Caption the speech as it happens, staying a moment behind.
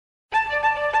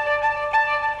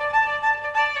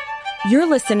You're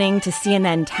listening to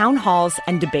CNN Town Halls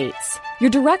and Debates, your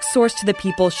direct source to the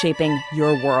people shaping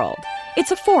your world.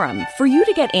 It's a forum for you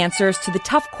to get answers to the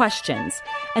tough questions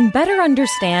and better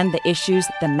understand the issues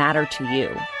that matter to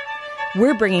you.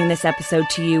 We're bringing this episode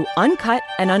to you uncut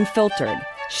and unfiltered,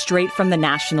 straight from the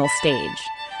national stage.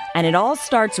 And it all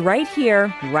starts right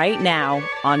here, right now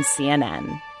on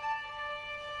CNN.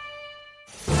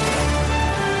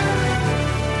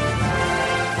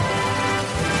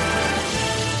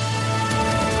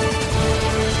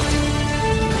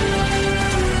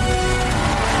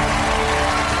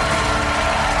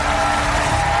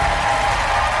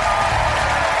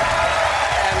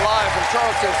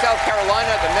 In South Carolina,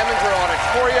 the Memminger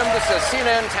Auditorium. This is a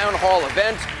CNN Town Hall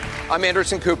event. I'm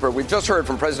Anderson Cooper. We've just heard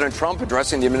from President Trump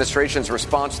addressing the administration's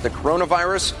response to the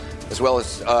coronavirus, as well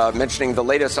as mentioning the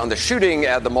latest on the shooting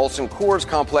at the Molson Coors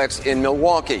complex in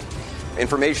Milwaukee.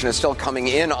 Information is still coming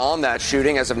in on that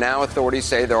shooting. As of now, authorities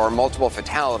say there are multiple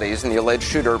fatalities, and the alleged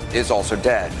shooter is also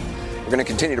dead. We're going to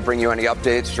continue to bring you any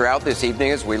updates throughout this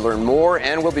evening as we learn more,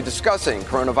 and we'll be discussing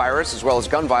coronavirus as well as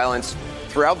gun violence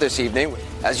throughout this evening.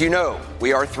 As you know,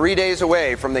 we are 3 days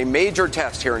away from the major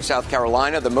test here in South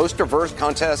Carolina, the most diverse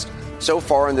contest so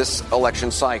far in this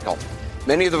election cycle.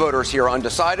 Many of the voters here are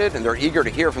undecided, and they're eager to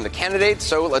hear from the candidates,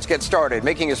 so let's get started.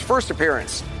 Making his first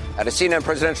appearance at a CNN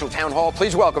presidential town hall,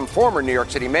 please welcome former New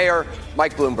York City Mayor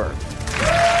Mike Bloomberg. Thank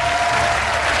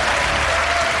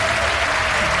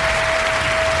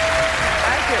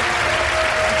you.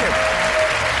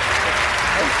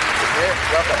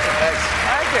 Welcome. Thanks.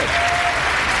 Thank you.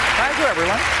 Thank you,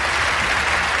 everyone.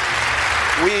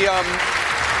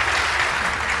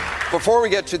 Before we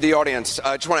get to the audience,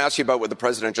 I just want to ask you about what the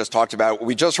president just talked about.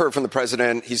 We just heard from the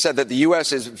president. He said that the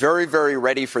U.S. is very, very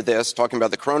ready for this, talking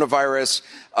about the coronavirus.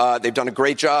 They've done a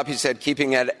great job, he said,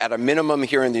 keeping it at a minimum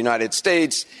here in the United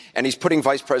States. And he's putting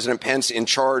Vice President Pence in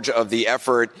charge of the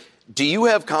effort. Do you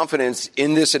have confidence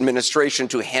in this administration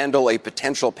to handle a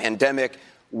potential pandemic?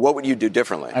 What would you do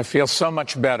differently? I feel so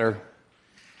much better.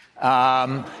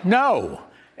 No.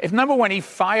 If number one, he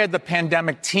fired the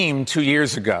pandemic team 2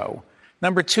 years ago.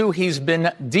 Number two, he's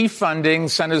been defunding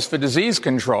Centers for Disease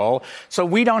Control, so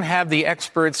we don't have the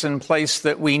experts in place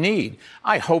that we need.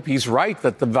 I hope he's right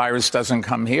that the virus doesn't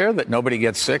come here, that nobody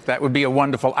gets sick. That would be a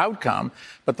wonderful outcome.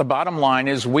 But the bottom line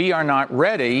is we are not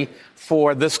ready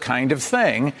for this kind of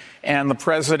thing. And the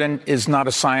president is not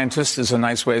a scientist, is a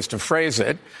nice way to phrase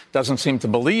it, doesn't seem to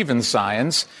believe in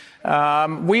science.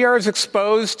 We are as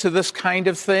exposed to this kind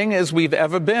of thing as we've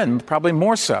ever been, probably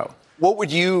more so. What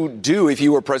would you do if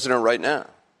you were president right now?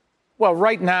 Well,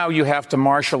 right now you have to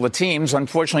marshal the teams.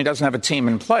 Unfortunately, he doesn't have a team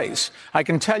in place. I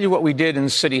can tell you what we did in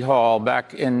City Hall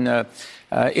back in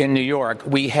New York.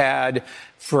 We had,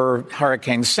 for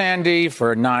Hurricane Sandy,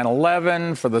 for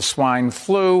 9/11, for the swine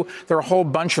flu, there are a whole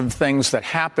bunch of things that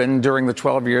happened during the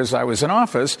 12 years I was in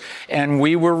office, and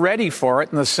we were ready for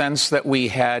it in the sense that we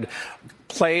had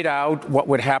played out what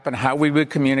would happen, how we would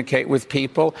communicate with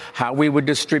people, how we would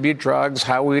distribute drugs,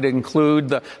 how we would include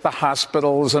the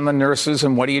hospitals and the nurses,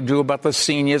 and what do you do about the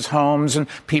seniors' homes and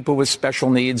people with special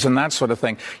needs and that sort of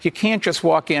thing. You can't just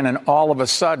walk in and all of a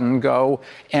sudden go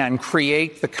and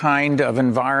create the kind of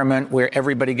environment where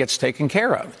everybody gets taken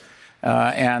care of.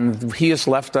 And he has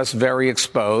left us very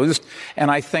exposed. And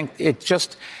I think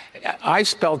I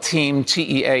spell team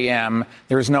T-E-A-M.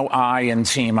 There's no I in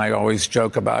team. I always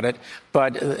joke about it.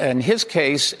 But in his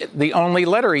case, the only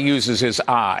letter he uses is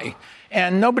I.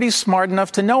 And nobody's smart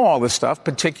enough to know all this stuff,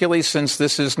 particularly since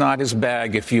this is not his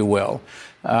bag, if you will.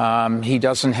 He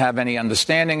doesn't have any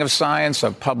understanding of science,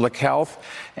 of public health,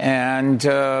 and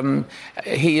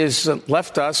he has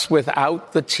left us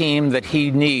without the team that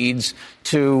he needs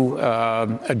to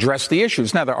address the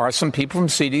issues. Now, there are some people from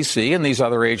CDC and these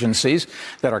other agencies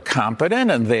that are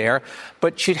competent and there,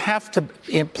 but you'd have to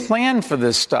plan for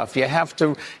this stuff. You have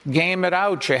to game it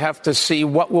out. You have to see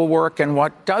what will work and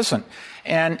what doesn't.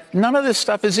 And none of this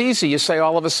stuff is easy. You say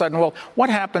all of a sudden, well,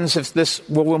 what happens if this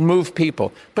will move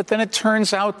people? But then it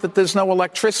turns out that there's no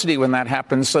electricity when that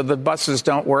happens, so the buses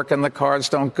don't work and the cars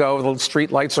don't go, the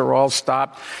street lights are all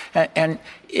stopped. And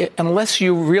unless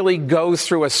you really go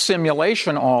through a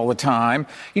simulation all the time,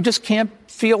 you just can't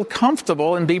feel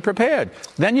comfortable and be prepared.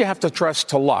 Then you have to trust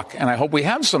to luck. And I hope we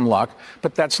have some luck,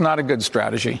 but that's not a good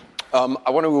strategy. I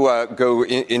want to go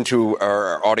into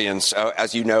our audience.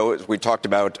 As you know, as we talked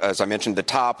about, as I mentioned at the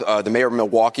top, the mayor of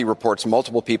Milwaukee reports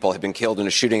multiple people have been killed in a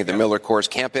shooting at the Miller Coors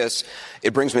campus.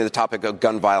 It brings me to the topic of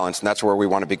gun violence, and that's where we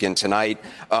want to begin tonight.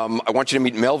 I want you to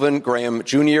meet Melvin Graham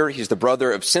Jr. He's the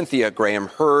brother of Cynthia Graham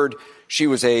Hurd. She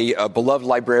was a beloved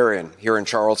librarian here in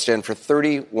Charleston for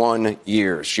 31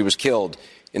 years. She was killed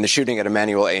in the shooting at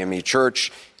Emmanuel AME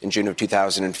Church in June of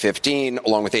 2015,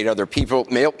 along with 8 other people.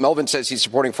 Melvin says he's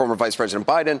supporting former Vice President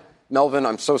Biden. Melvin,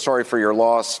 I'm so sorry for your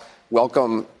loss.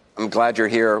 Welcome. I'm glad you're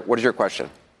here. What is your question?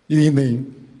 Good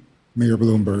evening, Mayor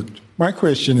Bloomberg. My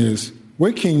question is,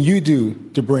 what can you do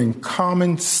to bring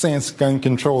common sense gun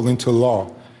control into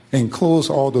law and close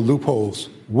all the loopholes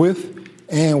with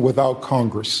and without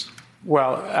Congress?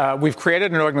 Well, we've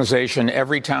created an organization,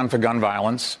 Every Town for Gun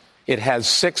Violence. It has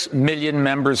 6 million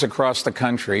members across the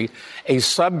country. A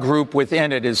subgroup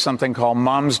within it is something called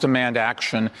Moms Demand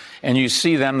Action. And you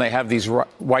see them, they have these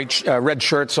red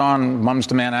shirts on, Moms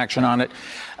Demand Action on it.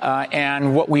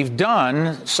 And what we've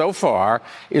done so far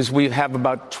is we have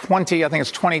about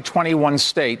 21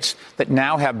 states that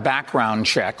now have background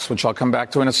checks, which I'll come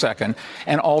back to in a second,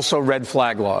 and also red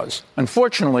flag laws.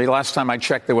 Unfortunately, last time I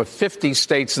checked, there were 50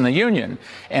 states in the union,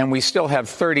 and we still have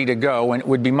 30 to go, and it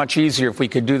would be much easier if we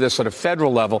could do this at a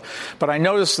federal level. But I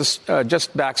noticed this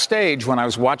just backstage when I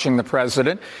was watching the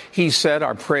president. He said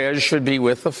our prayers should be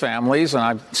with the families, and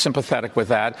I'm sympathetic with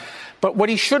that. But what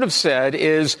he should have said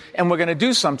is, and we're going to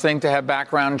do something to have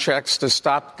background checks to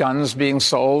stop guns being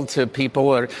sold to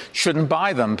people that shouldn't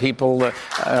buy them. People, Look,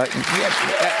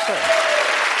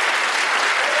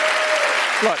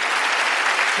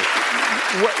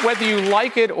 whether you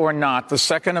like it or not, the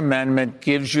Second Amendment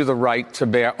gives you the right to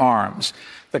bear arms.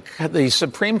 The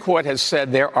Supreme Court has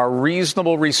said there are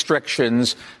reasonable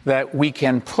restrictions that we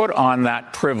can put on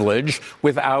that privilege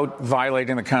without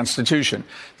violating the Constitution.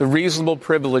 The reasonable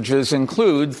privileges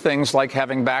include things like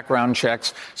having background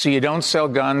checks so you don't sell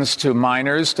guns to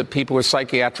minors, to people with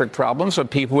psychiatric problems, or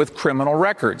people with criminal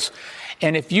records.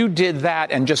 And if you did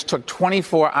that and just took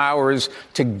 24 hours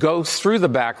to go through the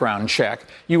background check,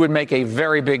 you would make a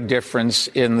very big difference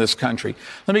in this country.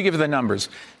 Let me give you the numbers.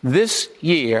 This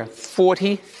year,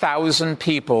 40,000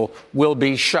 people will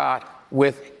be shot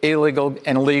with illegal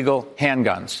and legal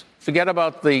handguns. Forget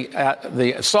about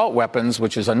the assault weapons,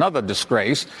 which is another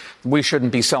disgrace. We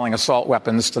shouldn't be selling assault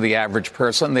weapons to the average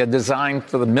person. They're designed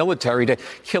for the military to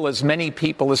kill as many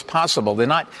people as possible. They're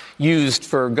not used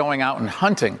for going out and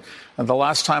hunting. The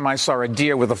last time I saw a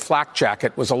deer with a flak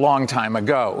jacket was a long time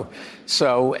ago.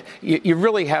 So you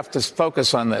really have to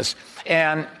focus on this.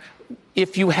 And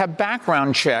if you have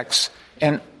background checks,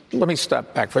 and let me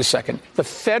step back for a second. The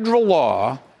federal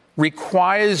law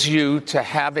requires you to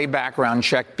have a background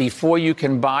check before you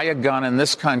can buy a gun in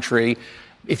this country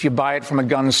if you buy it from a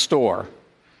gun store.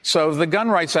 So the gun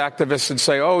rights activists would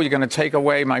say, oh, you're going to take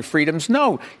away my freedoms.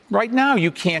 No, right now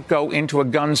you can't go into a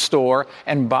gun store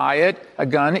and buy a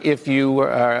gun if you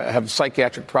have a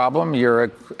psychiatric problem,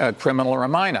 you're a criminal or a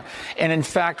minor. And in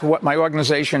fact, what my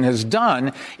organization has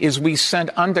done is we sent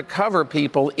undercover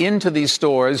people into these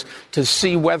stores to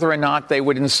see whether or not they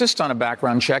would insist on a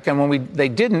background check. And when they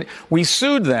didn't, we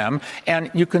sued them. And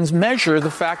you can measure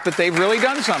the fact that they've really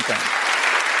done something.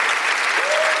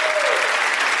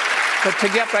 But to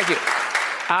get back here,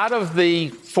 out of the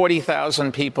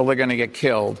 40,000 people that are going to get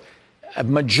killed, a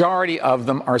majority of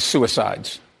them are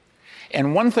suicides.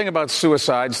 And one thing about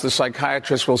suicides, the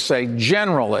psychiatrists will say,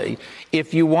 generally,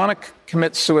 if you want to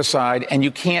commit suicide and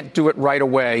you can't do it right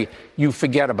away, you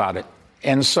forget about it.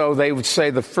 And so they would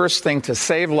say the first thing to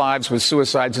save lives with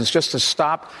suicides is just to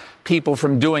stop people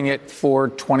from doing it for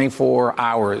 24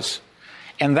 hours.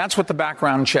 And that's what the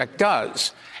background check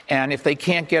does. And if they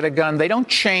can't get a gun, they don't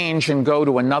change and go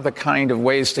to another kind of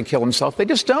ways to kill themselves. They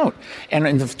just don't. And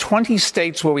in the 20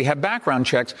 states where we have background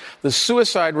checks, the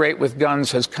suicide rate with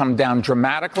guns has come down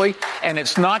dramatically, and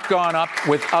it's not gone up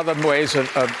with other ways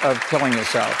of killing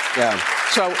yourself. Yeah.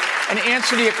 So an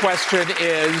answer to your question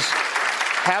is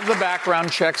have the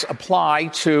background checks apply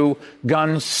to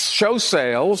gun show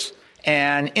sales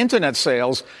and Internet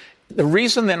sales. The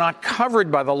reason they're not covered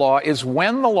by the law is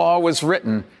when the law was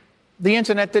written, the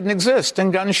Internet didn't exist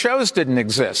and gun shows didn't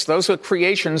exist. Those were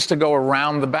creations to go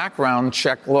around the background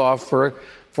check law for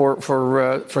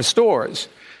stores.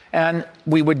 And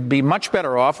we would be much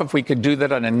better off if we could do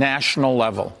that on a national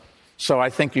level. So I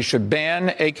think you should ban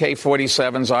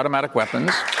AK-47s, automatic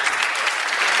weapons,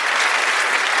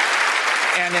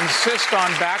 and insist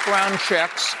on background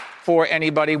checks for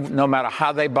anybody, no matter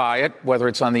how they buy it, whether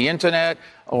it's on the Internet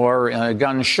or in a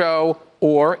gun show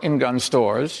or in gun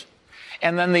stores.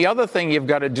 And then the other thing you've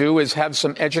got to do is have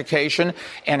some education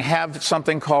and have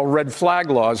something called red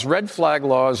flag laws. Red flag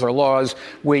laws are laws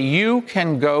where you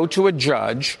can go to a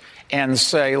judge and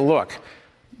say, look,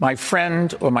 my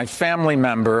friend or my family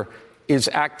member is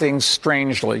acting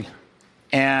strangely,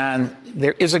 and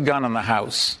there is a gun in the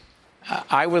house.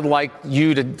 I would like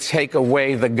you to take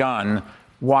away the gun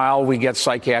while we get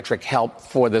psychiatric help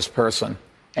for this person.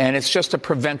 And it's just a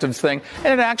preventive thing.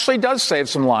 And it actually does save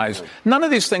some lives. None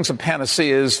of these things are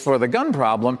panaceas for the gun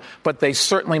problem, but they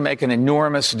certainly make an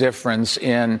enormous difference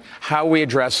in how we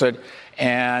address it.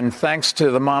 And thanks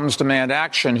to the Moms Demand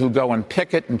Action, who go and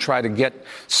picket and try to get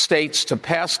states to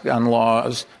pass gun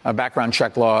laws, background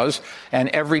check laws, and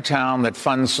every town that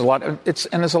funds a lot. And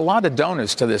there's a lot of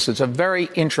donors to this. It's a very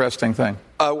interesting thing.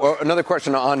 Another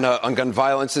question on gun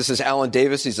violence. This is Alan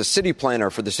Davis. He's a city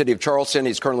planner for the city of Charleston.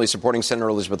 He's currently supporting Senator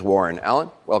Elizabeth Warren. Alan,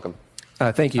 welcome.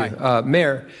 Thank you.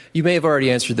 Mayor, you may have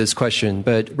already answered this question,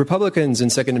 but Republicans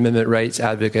and Second Amendment rights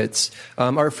advocates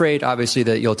are afraid, obviously,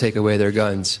 that you'll take away their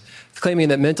guns, claiming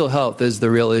that mental health is the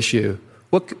real issue.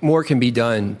 What more can be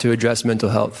done to address mental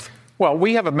health? Well,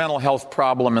 we have a mental health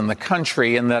problem in the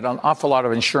country in that an awful lot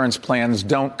of insurance plans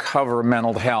don't cover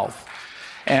mental health,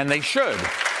 and they should.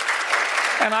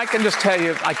 And I can just tell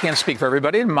you, I can't speak for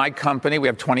everybody. In my company, we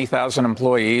have 20,000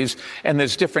 employees, and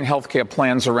there's different healthcare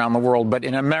plans around the world. But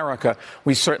in America,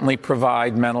 we certainly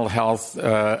provide mental health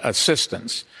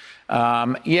assistance.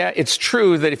 It's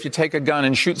true that if you take a gun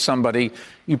and shoot somebody,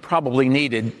 you probably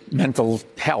needed mental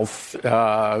health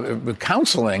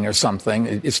counseling or something.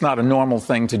 It's not a normal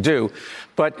thing to do.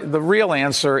 But the real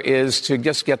answer is to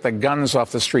just get the guns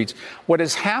off the streets. What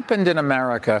has happened in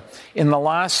America in the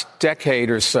last decade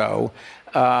or so,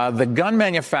 the gun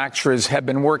manufacturers have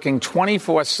been working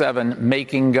 24/7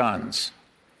 making guns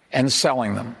and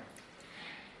selling them.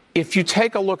 If you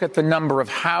take a look at the number of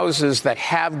houses that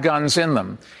have guns in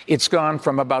them, it's gone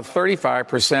from about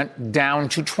 35% down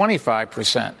to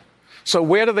 25%. So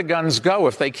where do the guns go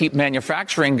if they keep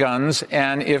manufacturing guns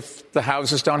and if the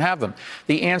houses don't have them?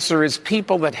 The answer is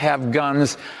people that have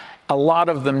guns, a lot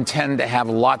of them tend to have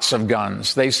lots of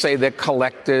guns. They say they're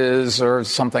collectors or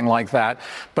something like that,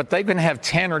 but they can have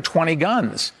 10 or 20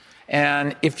 guns.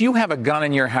 And if you have a gun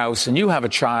in your house and you have a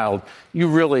child, you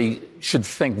really should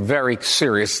think very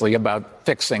seriously about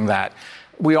fixing that.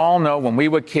 We all know when we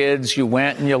were kids, you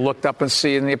went and you looked up and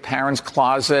see in your parents'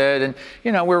 closet, and,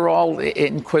 we were all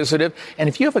inquisitive. And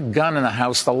if you have a gun in the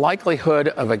house, the likelihood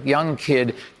of a young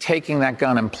kid taking that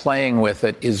gun and playing with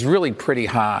it is really pretty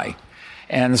high.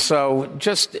 And so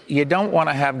you don't want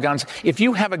to have guns. If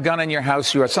you have a gun in your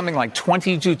house, you are something like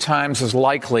 22 times as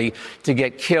likely to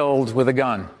get killed with a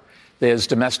gun. There's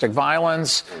domestic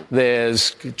violence,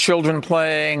 there's children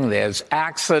playing, there's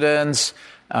accidents.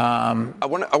 I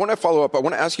want to follow up. I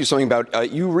want to ask you something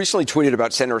about, you recently tweeted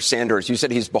about Senator Sanders. You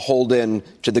said he's beholden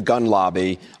to the gun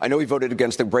lobby. I know he voted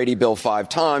against the Brady bill 5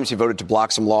 times. He voted to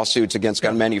block some lawsuits against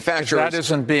gun manufacturers. If that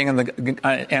isn't being in the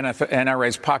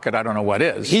NRA's pocket, I don't know what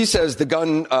is. He says the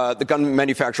gun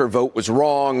manufacturer vote was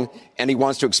wrong, and he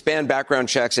wants to expand background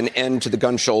checks and end to the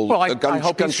gun show. Well, I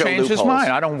hope he changed his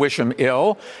mind. I don't wish him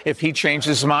ill. If he changed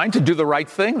his mind to do the right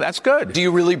thing, that's good. Do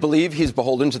you really believe he's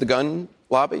beholden to the gun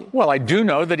lobby? Well, I do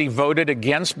know that he voted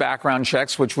against background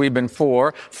checks, which we've been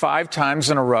for 5 times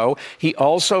in a row. He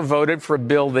also voted for a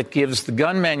bill that gives the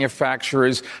gun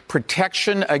manufacturers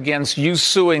protection against you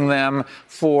suing them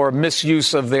for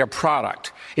misuse of their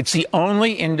product. It's the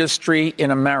only industry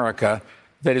in America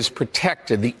that is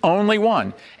protected, the only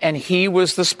one. And he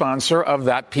was the sponsor of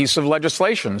that piece of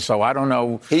legislation. So I don't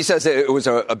know. He says it was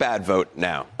a bad vote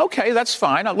now. Okay, that's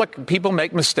fine. Look, people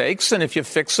make mistakes, and if you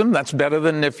fix them, that's better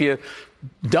than if you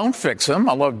don't fix them.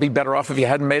 Although it'd be better off if you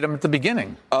hadn't made them at the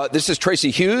beginning. This is Tracy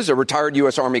Hughes, a retired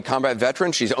U.S. Army combat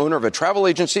veteran. She's owner of a travel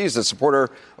agency. She's a supporter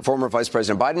of former Vice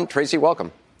President Biden. Tracy,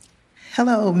 welcome.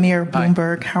 Hello, Mayor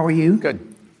Bloomberg. Hi. How are you? Good.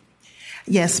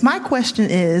 Yes, my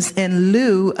question is, in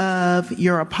lieu of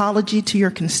your apology to your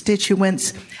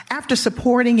constituents after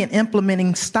supporting and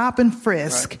implementing stop and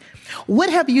frisk,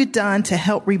 what have you done to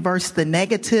help reverse the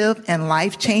negative and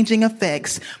life-changing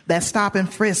effects that stop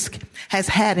and frisk has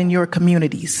had in your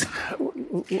communities?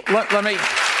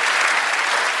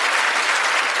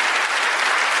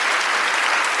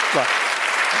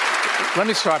 Let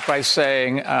me start by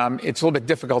saying it's a little bit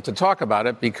difficult to talk about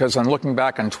it because on looking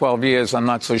back on 12 years, I'm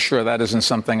not so sure that isn't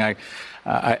something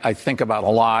I think about a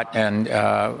lot. And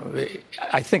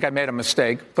I think I made a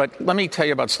mistake. But let me tell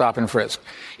you about stop and frisk.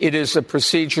 It is a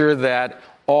procedure that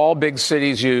all big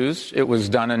cities use. It was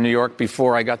done in New York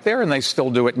before I got there, and they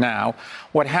still do it now.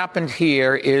 What happened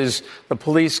here is the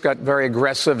police got very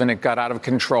aggressive and it got out of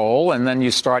control, and then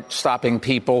you start stopping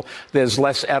people. There's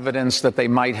less evidence that they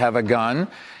might have a gun,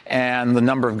 and the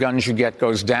number of guns you get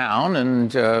goes down,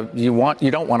 and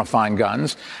you don't want to find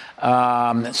guns.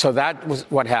 So that was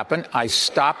what happened. I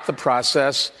stopped the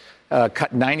process,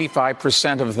 cut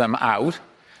 95% of them out,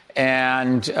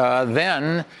 and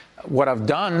then what I've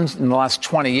done in the last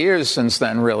 20 years since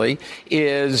then, really,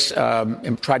 is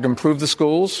tried to improve the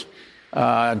schools,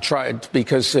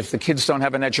 Because if the kids don't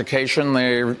have an education,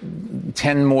 they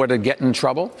tend more to get in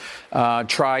trouble.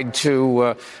 Tried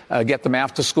to get them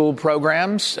after-school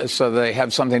programs so they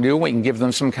have something to do. We can give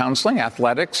them some counseling.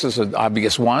 Athletics is an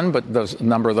obvious one, but there's a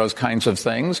number of those kinds of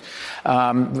things.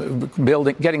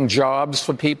 Getting jobs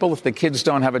for people. If the kids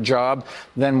don't have a job,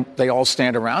 then they all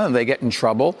stand around and they get in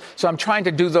trouble. So I'm trying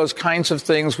to do those kinds of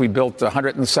things. We built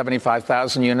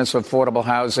 175,000 units of affordable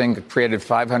housing, created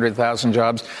 500,000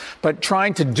 jobs. But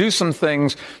trying to do some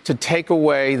things to take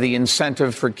away the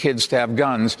incentive for kids to have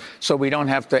guns so we don't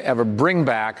have to ever bring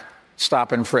back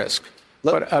stop and frisk.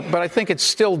 But I think it's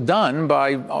still done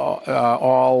by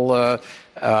all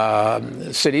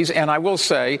cities. And I will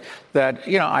say that,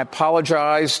 I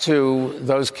apologize to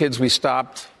those kids we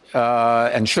stopped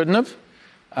and shouldn't have.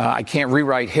 I can't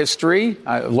rewrite history.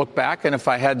 I look back, and if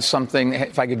I had something,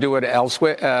 if I could do it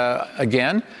elsewhere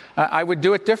again, I would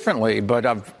do it differently. But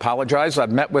I've apologized.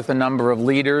 I've met with a number of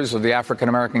leaders of the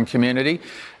African-American community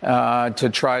to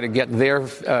try to get their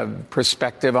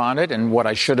perspective on it and what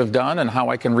I should have done and how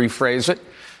I can rephrase it.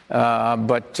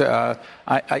 But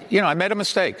I made a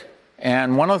mistake.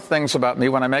 And one of the things about me,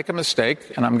 when I make a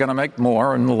mistake, and I'm going to make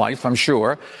more in life, I'm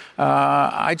sure,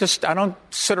 I don't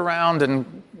sit around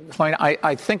and complain.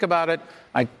 I think about it,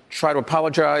 I try to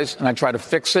apologize, and I try to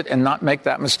fix it and not make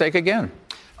that mistake again.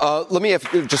 Let me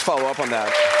just follow up on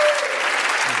that.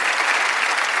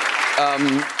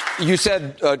 You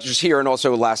said just here and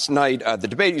also last night, the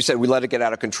debate, you said we let it get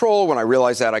out of control. When I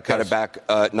realized that, I cut it back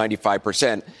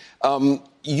 95%.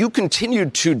 You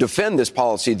continued to defend this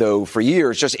policy, though, for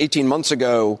years. Just 18 months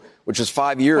ago, which was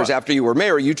 5 years after you were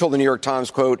mayor, you told the New York Times,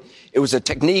 quote, it was a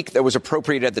technique that was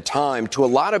appropriate at the time. To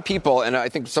a lot of people, and I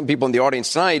think some people in the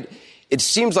audience tonight, it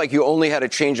seems like you only had a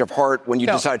change of heart when you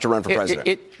decided to run for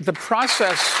president. The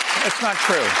process, that's not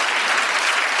true.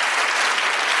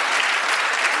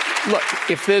 Look,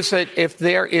 if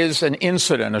there is an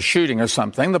incident, a shooting or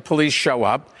something, the police show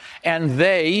up and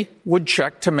they would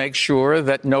check to make sure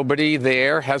that nobody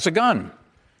there has a gun.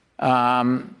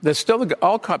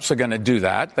 All cops are going to do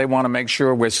that. They want to make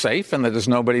sure we're safe and that there's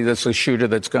nobody that's a shooter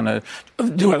that's going to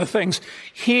do other things.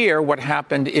 Here, what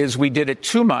happened is we did it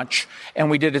too much, and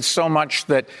we did it so much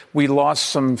that we lost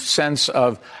some sense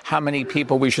of how many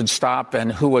people we should stop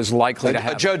and who was likely to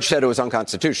have. A judge said it was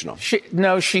unconstitutional.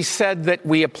 She said that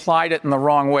we applied it in the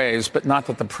wrong ways, but not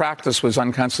that the practice was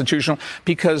unconstitutional.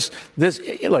 Because I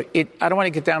don't want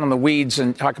to get down in the weeds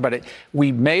and talk about it.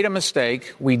 We made a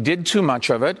mistake. We did too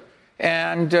much of it.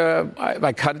 And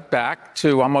I cut it back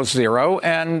to almost zero,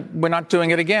 and we're not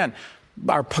doing it again.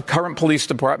 Our current police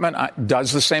department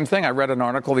does the same thing. I read an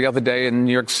article the other day in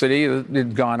New York City. It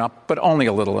had gone up, but only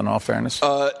a little, in all fairness.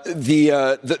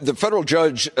 The federal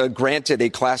judge granted a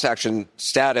class action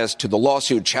status to the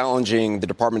lawsuit challenging the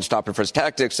department's stop and frisk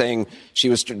tactics, saying she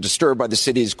was disturbed by the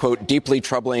city's, quote, deeply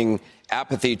troubling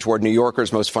apathy toward New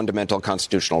Yorkers' most fundamental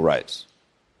constitutional rights.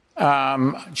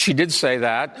 She did say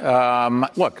that.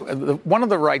 Look, one of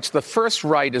the rights, the first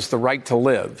right is the right to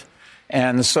live.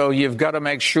 And so you've got to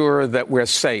make sure that we're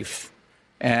safe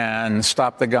and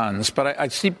stop the guns. But I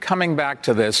keep coming back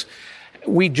to this.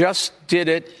 We just did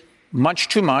it much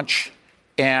too much,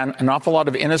 and an awful lot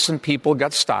of innocent people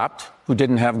got stopped who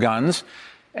didn't have guns.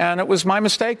 And it was my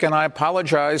mistake, and I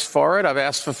apologize for it. I've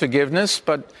asked for forgiveness,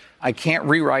 but I can't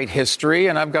rewrite history,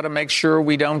 and I've got to make sure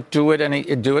we don't do it in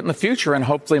the future. And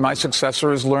hopefully my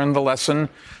successor has learned the lesson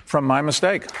from my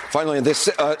mistake. Finally,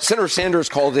 Senator Sanders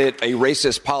called it a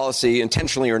racist policy,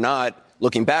 intentionally or not.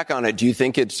 Looking back on it, do you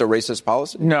think it's a racist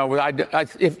policy? No.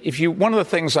 One of the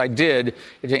things I did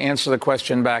to answer the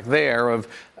question back there of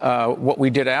what we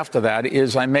did after that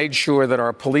is I made sure that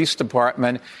our police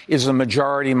department is a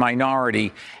majority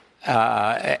minority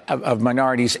of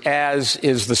minorities, as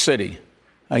is the city.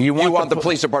 You want the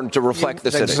police department to reflect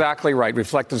the city. Exactly right.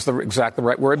 Reflect is exactly the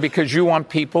right word, because you want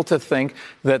people to think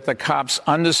that the cops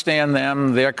understand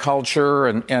them, their culture,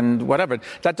 and whatever.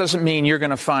 That doesn't mean you're going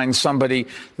to find somebody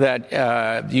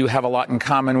that you have a lot in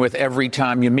common with every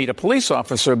time you meet a police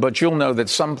officer, but you'll know that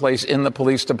someplace in the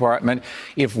police department,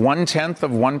 if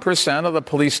 0.1% of the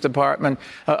police department,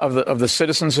 of the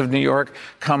citizens of New York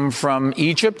come from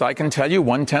Egypt, I can tell you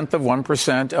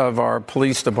 0.1% of our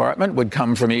police department would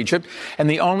come from Egypt. And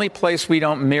the only place we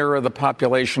don't mirror the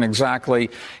population exactly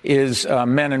is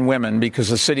men and women, because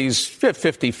the city's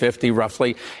 50-50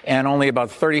 roughly, and only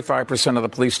about 35% of the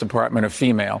police department are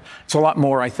female. It's a lot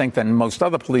more, I think, than most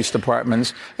other police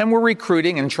departments, and we're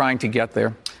recruiting and trying to get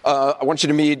there. I want you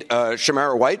to meet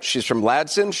Shamara White. She's from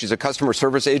Ladson. She's a customer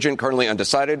service agent, currently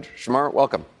undecided. Shamara,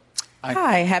 welcome.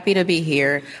 Hi, happy to be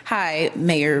here. Hi,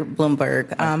 Mayor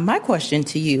Bloomberg. My question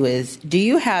to you is, do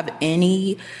you have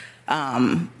any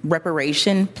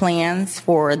reparation plans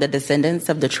for the descendants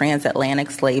of the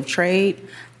transatlantic slave trade.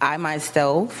 I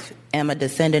myself am a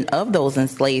descendant of those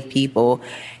enslaved people,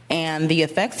 and the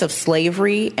effects of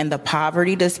slavery and the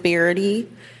poverty disparity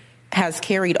has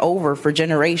carried over for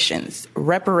generations.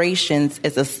 Reparations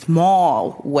is a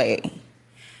small way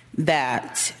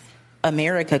that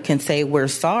America can say we're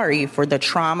sorry for the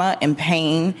trauma and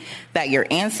pain that your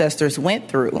ancestors went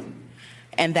through,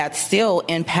 and that still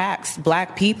impacts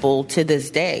Black people to this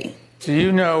day. Do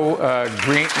you know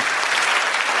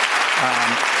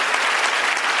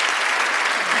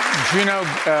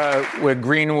where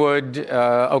Greenwood,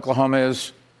 Oklahoma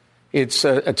is? It's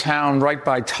a town right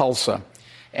by Tulsa.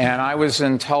 And I was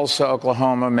in Tulsa,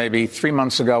 Oklahoma, maybe 3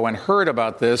 months ago and heard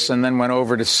about this and then went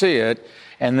over to see it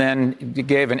and then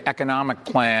gave an economic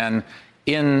plan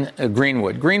in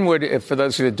Greenwood. Greenwood, for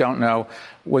those of you that don't know,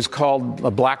 was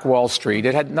called Black Wall Street.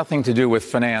 It had nothing to do with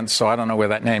finance, so I don't know where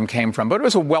that name came from. But it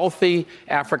was a wealthy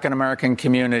African-American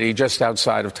community just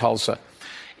outside of Tulsa.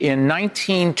 In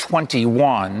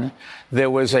 1921,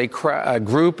 there was a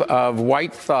group of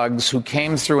white thugs who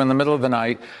came through in the middle of the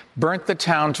night, burnt the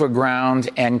town to the ground,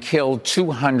 and killed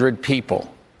 200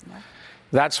 people.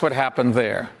 That's what happened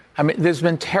there. I mean, there's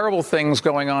been terrible things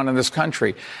going on in this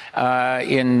country.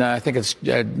 I think it's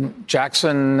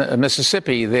Jackson,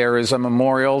 Mississippi, there is a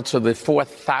memorial to the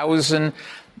 4,000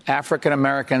 African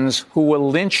Americans who were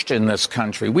lynched in this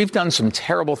country. We've done some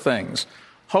terrible things.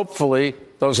 Hopefully,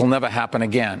 those will never happen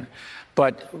again.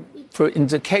 But in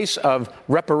the case of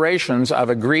reparations, I've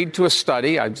agreed to a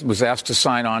study. I was asked to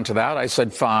sign on to that. I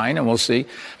said, fine, and we'll see.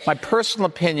 My personal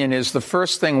opinion is the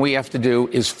first thing we have to do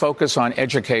is focus on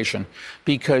education,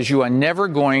 because you are never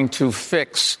going to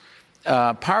fix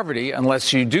poverty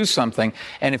unless you do something.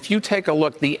 And if you take a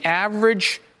look, the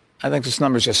average, I think this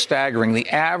number is just staggering, the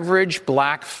average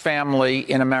Black family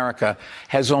in America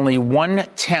has only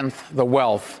 1/10 the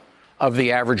wealth of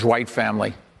the average white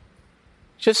family.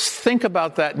 Just think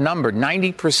about that number,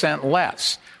 90%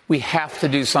 less. We have to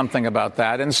do something about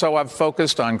that. And so I've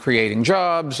focused on creating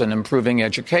jobs and improving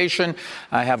education.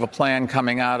 I have a plan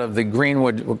coming out of the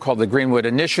Greenwood, we'll call the Greenwood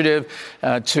Initiative.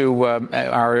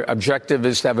 Our objective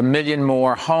is to have 1 million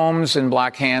more homes in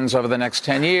Black hands over the next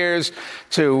 10 years.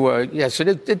 Yes,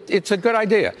 it's a good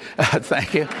idea.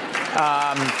 Thank you.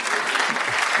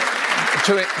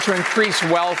 To increase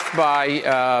wealth by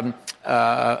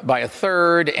a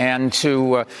third, and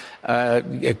to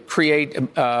create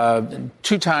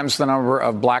 2 times the number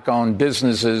of Black-owned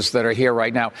businesses that are here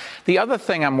right now. The other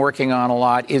thing I'm working on a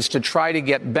lot is to try to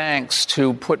get banks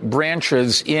to put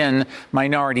branches in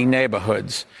minority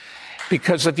neighborhoods.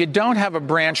 Because if you don't have a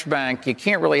branch bank, you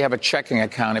can't really have a checking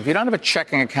account. If you don't have a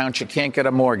checking account, you can't get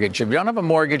a mortgage. If you don't have a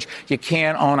mortgage, you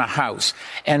can't own a house.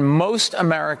 And most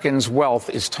Americans' wealth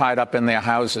is tied up in their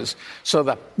houses.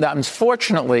 So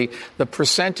unfortunately, the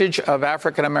percentage of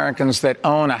African Americans that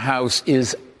own a house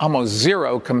is almost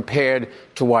zero compared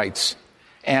to whites.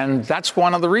 And that's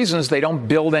one of the reasons they don't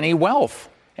build any wealth.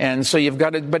 And so you've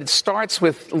got to, but it starts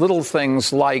with little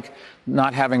things like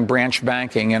not having branch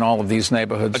banking in all of these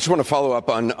neighborhoods. I just want to follow up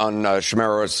on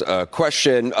Shamaro's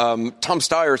question. Tom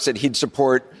Steyer said he'd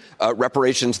support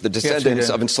reparations to the descendants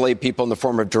of enslaved people in the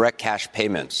form of direct cash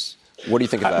payments. What do you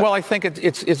think of that? Well, I think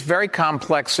it's very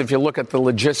complex if you look at the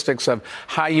logistics of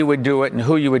how you would do it and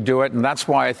who you would do it. And that's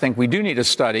why I think we do need a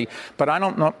study. But I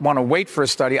don't want to wait for a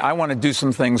study. I want to do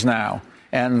some things now.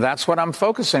 And that's what I'm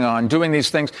focusing on, doing these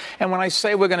things. And when I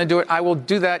say we're going to do it, I will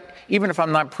do that even if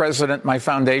I'm not president, my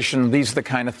foundation. These are the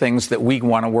kind of things that we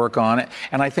want to work on it.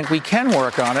 And I think we can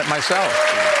work on it myself.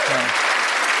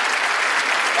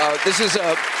 This is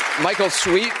Michael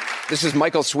Sweet. This is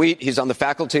Michael Sweet. He's on the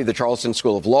faculty of the Charleston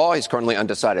School of Law. He's currently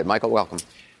undecided. Michael, welcome.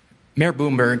 Mayor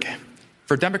Bloomberg,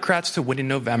 for Democrats to win in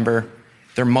November,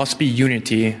 there must be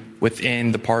unity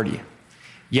within the party.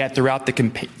 Yet throughout the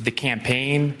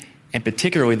campaign, and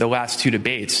particularly the last 2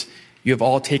 debates, you have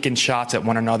all taken shots at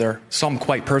one another, some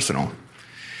quite personal.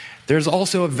 There's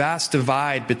also a vast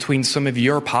divide between some of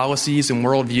your policies and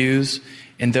worldviews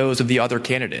and those of the other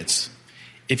candidates.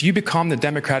 If you become the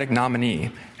Democratic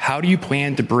nominee, how do you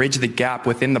plan to bridge the gap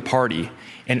within the party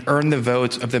and earn the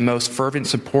votes of the most fervent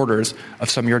supporters of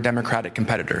some of your Democratic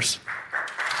competitors?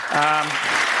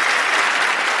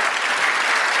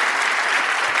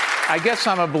 I guess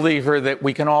I'm a believer that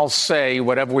we can all say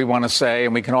whatever we want to say,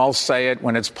 and we can all say it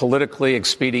when it's politically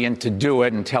expedient to do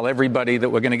it and tell everybody that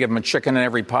we're going to give them a chicken in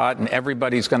every pot and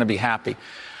everybody's going to be happy.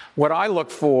 What I look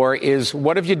for is,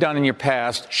 what have you done in your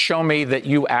past? Show me that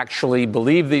you actually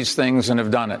believe these things and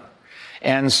have done it.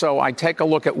 And so I take a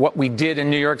look at what we did in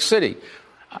New York City.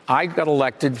 I got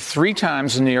elected 3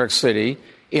 times in New York City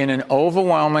in an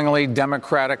overwhelmingly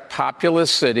Democratic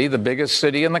populous city, the biggest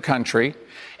city in the country.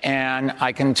 And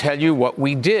I can tell you what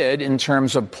we did in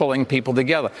terms of pulling people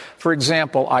together. For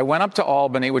example, I went up to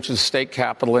Albany, which is the state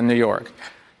capital in New York.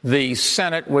 The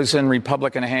Senate was in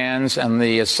Republican hands and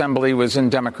the Assembly was in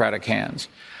Democratic hands.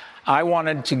 I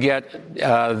wanted to get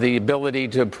the ability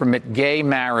to permit gay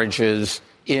marriages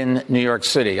in New York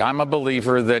City. I'm a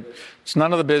believer that it's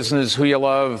none of the business who you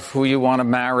love, who you want to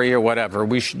marry, or whatever.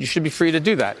 You should be free to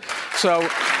do that. So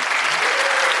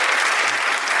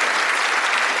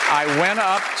I went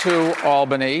up to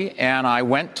Albany and I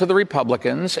went to the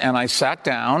Republicans and I sat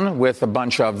down with a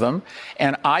bunch of them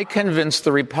and I convinced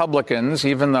the Republicans,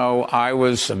 even though I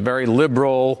was a very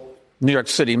liberal New York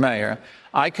City mayor,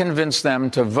 I convinced them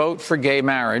to vote for gay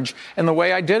marriage. And the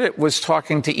way I did it was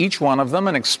talking to each one of them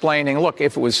and explaining, look,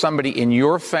 if it was somebody in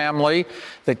your family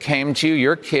that came to you,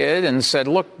 your kid, and said,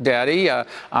 look, Daddy,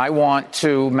 I want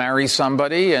to marry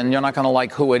somebody and you're not going to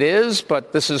like who it is,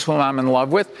 but this is who I'm in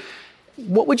love with.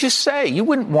 What would you say? You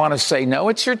wouldn't want to say no.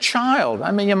 It's your child.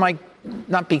 I mean, you might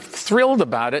not be thrilled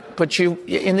about it, but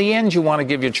in the end, you want to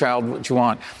give your child what you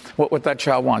want, what that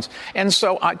child wants. And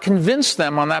so I convinced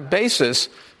them on that basis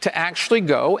to actually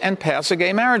go and pass a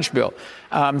gay marriage bill.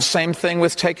 Same thing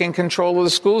with taking control of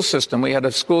the school system. We had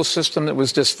a school system that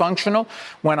was dysfunctional.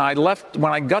 When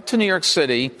I got to New York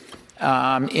City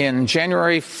in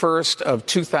January 1st of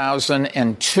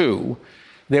 2002,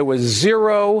 there was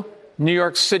 0 New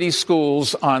York City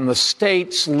schools on the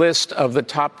state's list of the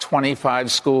top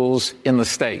 25 schools in the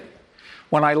state.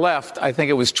 When I left, I think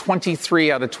it was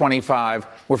 23 out of 25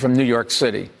 were from New York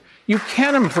City. You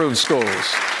can improve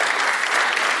schools.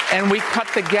 And we cut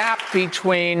the gap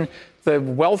between the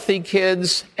wealthy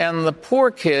kids and the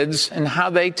poor kids and how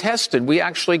they tested. We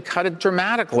actually cut it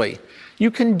dramatically.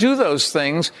 You can do those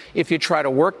things if you try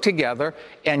to work together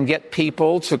and get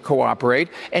people to cooperate,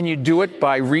 and you do it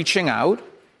by reaching out.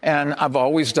 And I've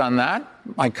always done that.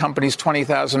 My company's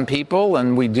 20,000 people,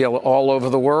 and we deal all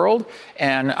over the world.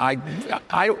 And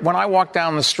when I walk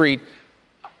down the street,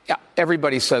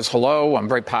 everybody says hello. I'm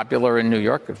very popular in New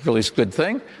York. It really is a good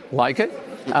thing. Like it.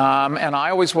 And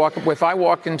I always if I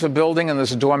walk into a building and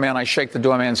there's a doorman, I shake the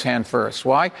doorman's hand first.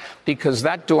 Why? Because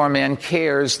that doorman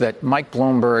cares that Mike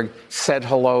Bloomberg said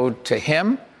hello to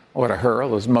him or to her, it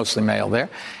was mostly male there,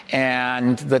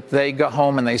 and that they go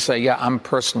home and they say, yeah, I'm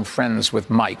personal friends with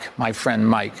Mike, my friend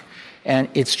Mike. And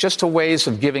it's just a ways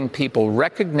of giving people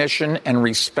recognition and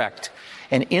respect.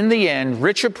 And in the end,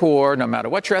 rich or poor, no matter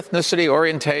what your ethnicity,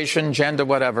 orientation, gender,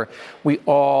 whatever, we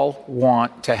all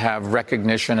want to have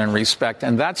recognition and respect.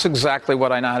 And that's exactly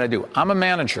what I know how to do. I'm a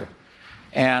manager,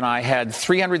 and I had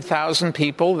 300,000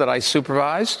 people that I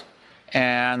supervised.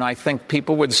 And I think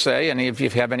people would say, and if you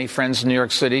have any friends in New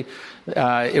York City,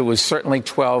 it was certainly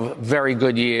 12 very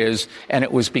good years. And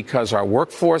it was because our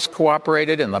workforce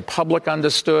cooperated and the public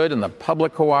understood and the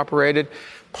public cooperated.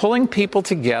 Pulling people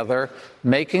together,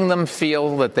 making them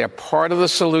feel that they're part of the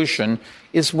solution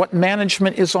is what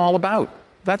management is all about.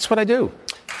 That's what I do.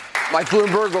 Mike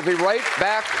Bloomberg will be right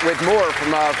back with more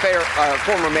from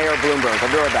former Mayor Bloomberg.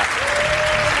 I'll be right back.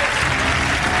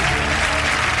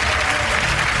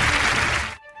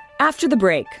 After the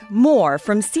break, more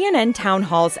from CNN town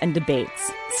halls and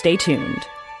debates. Stay tuned.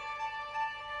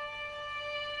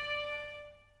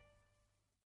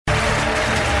 And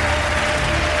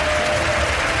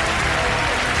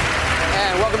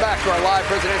welcome back to our live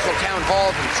presidential town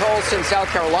hall from Charleston, South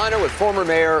Carolina, with former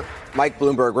Mayor Mike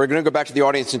Bloomberg. We're going to go back to the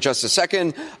audience in just a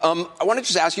second. I want to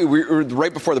just ask you,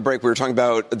 right before the break, we were talking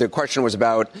about, the question was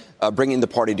about bringing the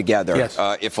party together, yes,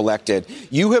 if elected.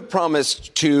 You have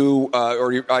promised to,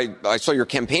 I saw your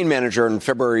campaign manager on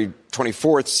February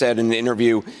 24th said in an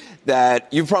interview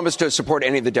that you've promised to support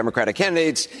any of the Democratic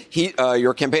candidates.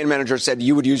 Your campaign manager said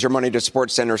you would use your money to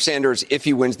support Senator Sanders if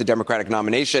he wins the Democratic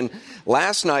nomination.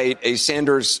 Last night, a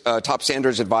top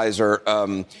Sanders advisor,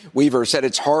 Weaver, said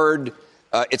it's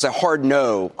a hard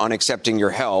no on accepting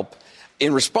your help.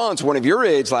 In response, one of your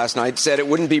aides last night said it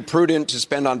wouldn't be prudent to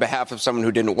spend on behalf of someone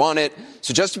who didn't want it.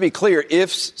 So just to be clear,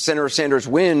 if Senator Sanders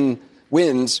wins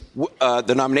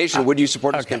the nomination, would you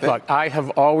support his campaign? Look, I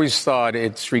have always thought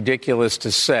it's ridiculous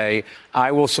to say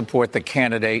I will support the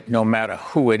candidate no matter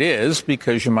who it is,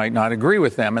 because you might not agree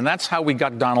with them. And that's how we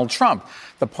got Donald Trump.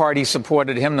 The party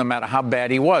supported him no matter how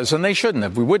bad he was, and they shouldn't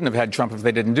have. We wouldn't have had Trump if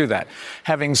they didn't do that.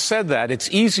 Having said that, it's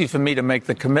easy for me to make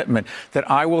the commitment that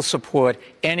I will support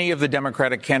any of the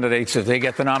Democratic candidates if they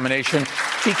get the nomination,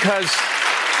 because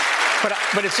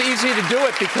but it's easy to do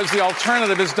it because the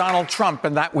alternative is Donald Trump,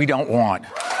 and that we don't want.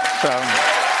 So.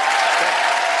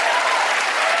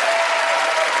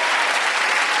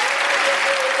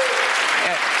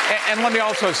 And let me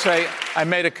also say, I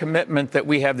made a commitment that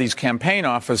we have these campaign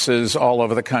offices all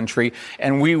over the country,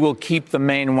 and we will keep the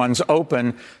main ones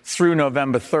open through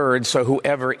November 3rd, so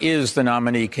whoever is the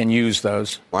nominee can use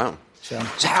those. Wow. So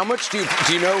how much do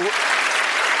you know?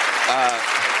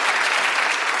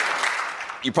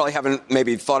 You probably haven't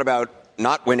maybe thought about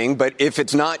not winning, but if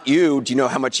it's not you, do you know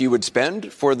how much you would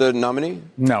spend for the nominee?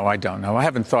 No, I don't know. I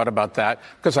haven't thought about that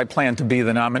because I plan to be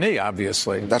the nominee,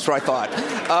 obviously. That's what I thought.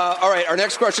 All right, our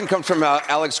next question comes from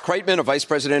Alex Kreitman, a vice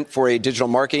president for a digital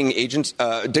marketing agency.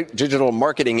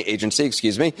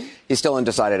 He's still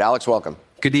undecided. Alex, welcome.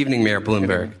 Good evening, Mayor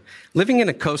Bloomberg. Living in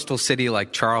a coastal city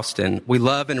like Charleston, we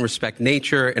love and respect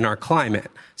nature and our climate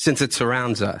since it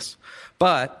surrounds us.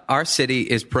 But our city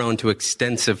is prone to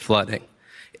extensive flooding.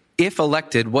 If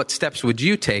elected, what steps would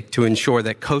you take to ensure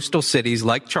that coastal cities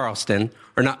like Charleston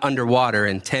are not underwater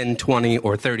in 10, 20,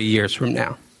 or 30 years from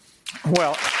now?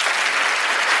 Well,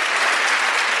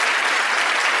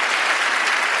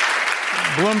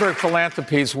 Bloomberg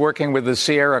Philanthropies, working with the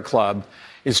Sierra Club,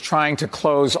 is trying to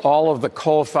close all of the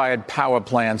coal-fired power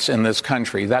plants in this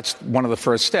country. That's one of the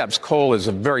first steps. Coal is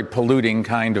a very polluting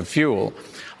kind of fuel,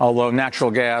 although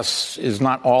natural gas is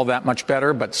not all that much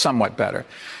better, but somewhat better.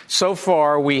 So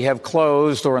far, we have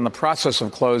closed, or in the process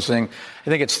of closing, I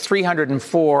think it's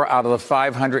 304 out of the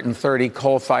 530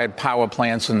 coal-fired power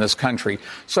plants in this country.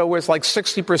 So we're like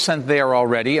 60% there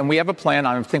already, and we have a plan,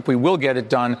 I think we will get it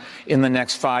done in the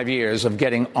next 5 years, of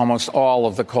getting almost all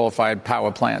of the coal-fired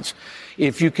power plants.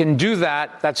 If you can do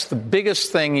that, that's the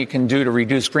biggest thing you can do to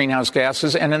reduce greenhouse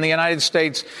gases. And in the United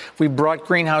States, we brought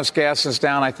greenhouse gases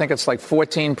down, I think it's like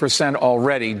 14%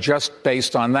 already, just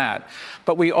based on that.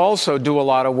 But we also do a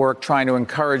lot of work trying to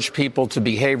encourage people to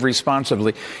behave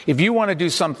responsibly. If you want to do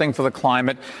something for the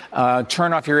climate,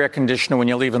 turn off your air conditioner when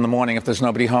you leave in the morning if there's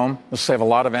nobody home. It'll save a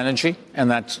lot of energy, and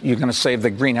you're going to save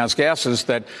the greenhouse gases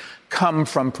that come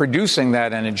from producing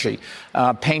that energy.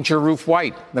 Paint your roof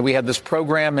white. We had this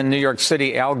program in New York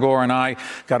City. Al Gore and I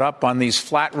got up on these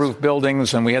flat roof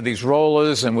buildings, and we had these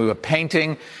rollers, and we were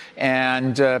painting,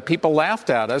 and people laughed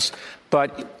at us.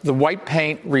 But the white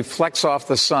paint reflects off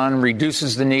the sun,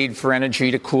 reduces the need for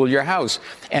energy to cool your house.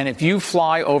 And if you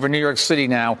fly over New York City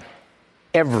now,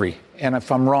 and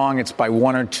if I'm wrong, it's by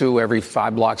 1 or 2 every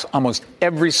 5 blocks, almost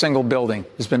every single building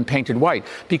has been painted white.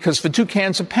 Because for 2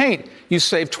 cans of paint, you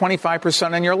save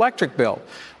 25% on your electric bill.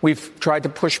 We've tried to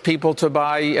push people to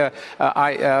buy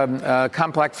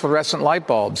compact fluorescent light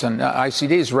bulbs and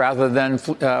ICDs rather than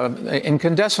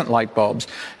incandescent light bulbs.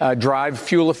 Drive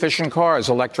fuel-efficient cars.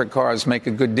 Electric cars make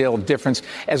a good deal of difference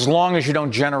as long as you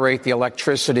don't generate the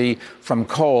electricity from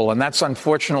coal. And that's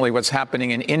unfortunately what's happening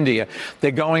in India.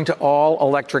 They're going to all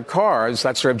electric cars.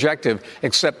 That's their objective,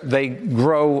 except they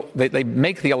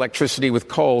make the electricity with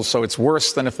coal, so it's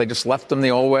worse than if they just left them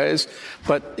the old ways.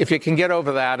 But if you can get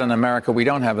over that in America, we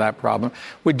don't have that problem.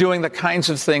 We're doing the kinds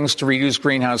of things to reduce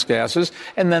greenhouse gases,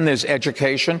 and then there's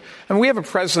education. And we have a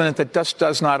president that just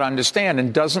does not understand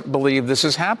and doesn't believe this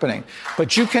is happening.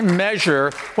 But you can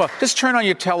measure, just turn on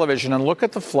your television and look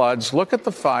at the floods, look at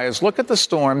the fires, look at the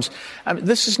storms. I mean,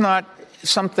 this is not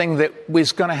something that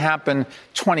was going to happen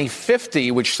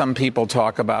 2050, which some people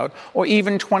talk about, or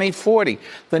even 2040.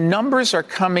 The numbers are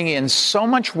coming in so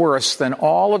much worse than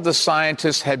all of the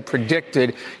scientists had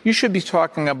predicted. You should be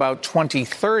talking about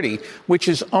 2030, which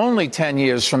is only 10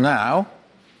 years from now,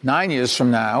 9 years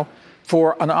from now,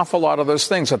 for an awful lot of those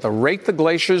things. At the rate the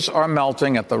glaciers are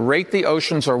melting, at the rate the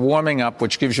oceans are warming up,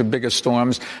 which gives you bigger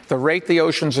storms, the rate the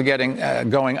oceans are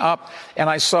going up. And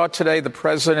I saw today the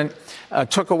president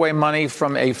took away money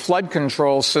from a flood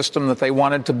control system that they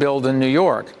wanted to build in New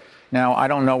York. Now, I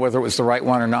don't know whether it was the right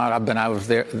one or not. I've been out of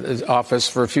their office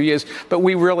for a few years. But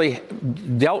we really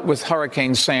dealt with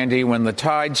Hurricane Sandy when the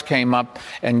tides came up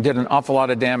and did an awful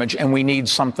lot of damage, and we need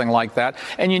something like that.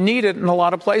 And you need it in a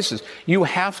lot of places. You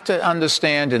have to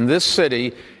understand in this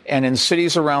city and in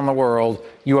cities around the world,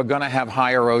 you are going to have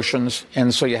higher oceans,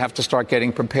 and so you have to start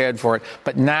getting prepared for it.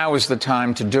 But now is the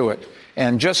time to do it.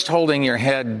 And just holding your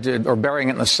head or burying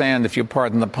it in the sand, if you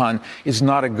pardon the pun, is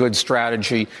not a good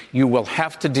strategy. You will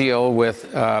have to deal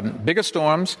with bigger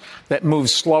storms that move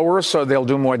slower, so they'll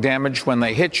do more damage when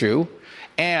they hit you,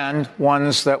 and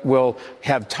ones that will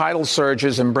have tidal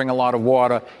surges and bring a lot of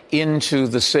water into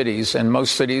the cities. And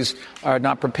most cities are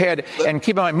not prepared. And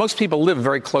keep in mind, most people live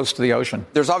very close to the ocean.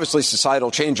 There's obviously societal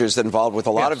changes involved with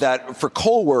a lot of that. For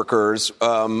coal workers,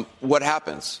 what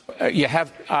happens?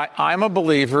 I'm a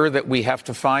believer that we have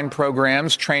to find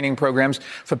programs, training programs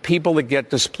for people that get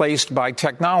displaced by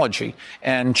technology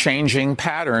and changing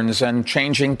patterns and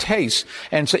changing tastes.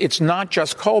 And so it's not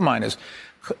just coal miners.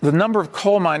 the number of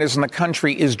coal miners in the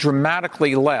country is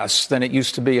dramatically less than it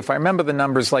used to be. If I remember the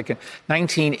numbers, like in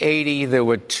 1980, there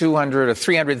were 200 or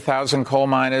 300,000 coal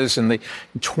miners. In the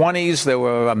 20s, there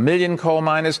were 1 million coal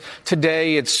miners.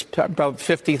 Today, it's about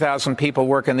 50,000 people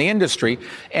work in the industry.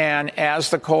 And as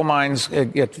the coal mines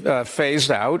get phased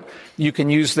out, you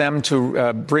can use them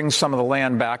to bring some of the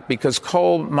land back, because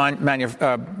people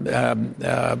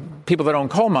that own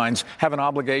coal mines have an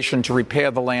obligation to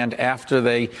repair the land after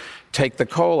they take the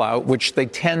coal out, which they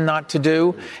tend not to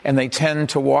do, and they tend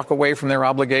to walk away from their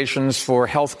obligations for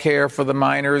health care for the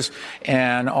miners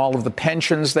and all of the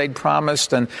pensions they'd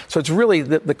promised. And so it's really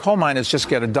the coal miners just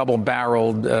get a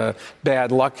double-barreled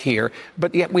bad luck here.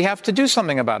 But yet we have to do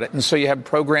something about it. And so you have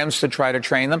programs to try to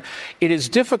train them. It is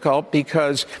difficult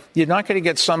because you're not going to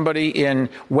get somebody in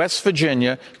West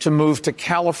Virginia to move to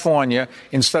California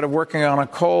instead of working on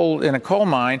in a coal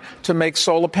mine to make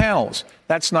solar panels.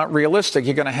 That's not realistic.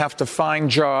 You're going to have to find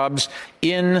jobs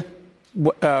in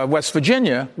West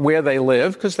Virginia where they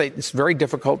live, because it's very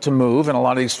difficult to move, and a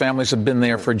lot of these families have been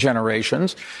there for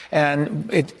generations.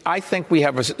 And I think we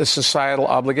have a societal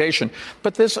obligation.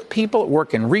 But there's people that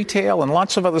work in retail and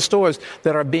lots of other stores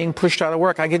that are being pushed out of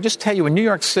work. I can just tell you, in New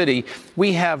York City,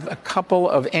 we have a couple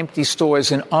of empty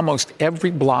stores in almost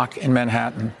every block in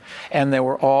Manhattan. And they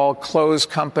were all closed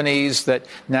companies that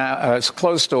now,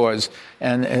 closed stores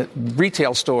and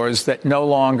retail stores that no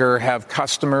longer have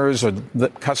customers, or the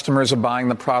customers are buying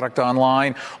the product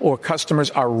online, or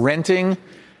customers are renting.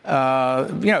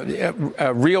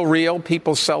 Real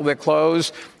people sell their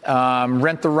clothes.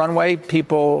 Rent the Runway,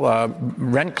 people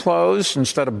rent clothes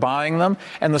instead of buying them.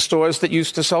 And the stores that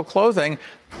used to sell clothing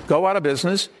go out of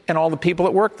business, and all the people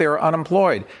that work there are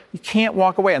unemployed. You can't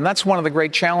walk away. And that's one of the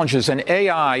great challenges. And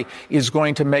AI is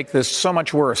going to make this so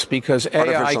much worse, because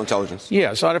artificial intelligence.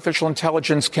 Yes, artificial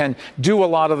intelligence can do a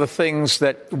lot of the things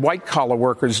that white-collar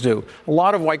workers do. A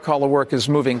lot of white-collar work is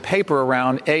moving paper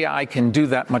around. AI can do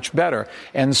that much better.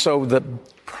 And so the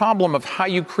problem of how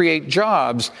you create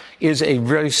jobs is a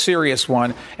very serious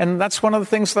one. And that's one of the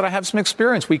things that I have some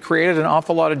experience. We created an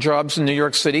awful lot of jobs in New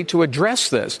York City to address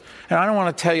this. And I don't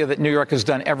want to tell you that New York has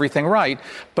done everything right,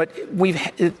 but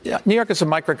New York is a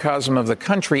microcosm of the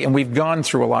country, and we've gone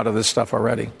through a lot of this stuff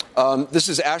already. This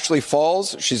is Ashley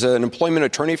Falls. She's an employment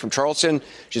attorney from Charleston.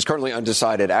 She's currently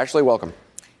undecided. Ashley, welcome.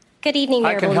 Good evening,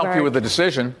 Mayor I can Bloomberg. help you with the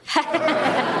decision.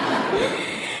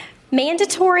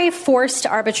 Mandatory forced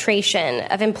arbitration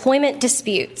of employment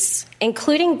disputes,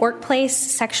 including workplace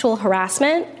sexual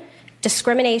harassment,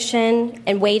 discrimination,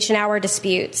 and wage and hour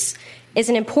disputes, is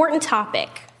an important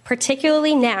topic,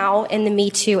 particularly now in the Me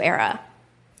Too era.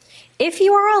 If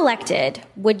you are elected,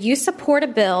 would you support a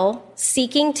bill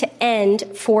seeking to end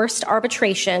forced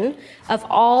arbitration of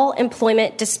all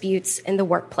employment disputes in the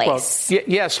workplace? Well,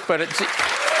 yes, but it's...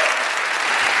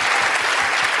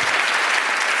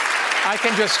 I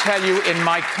can just tell you, in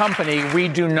my company, we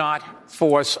do not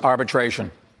force arbitration,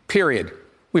 period.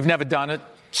 We've never done it,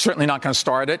 certainly not going to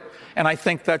start it, and I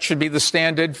think that should be the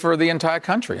standard for the entire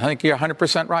country. I think you're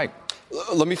 100% right.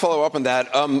 Let me follow up on that.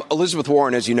 Elizabeth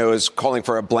Warren, as you know, is calling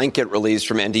for a blanket release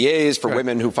from NDAs for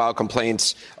women who file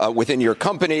complaints within your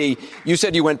company. You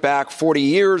said you went back 40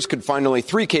 years, could find only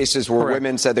 3 cases where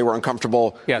women said they were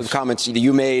uncomfortable with comments that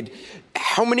you made.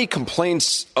 How many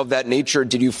complaints of that nature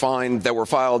did you find that were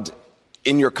filed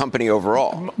in your company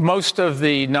overall? Most of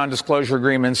the non-disclosure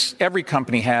agreements every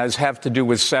company have to do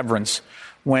with severance.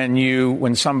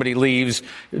 When somebody leaves,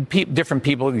 different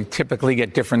people typically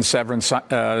get different severance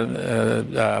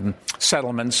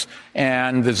settlements,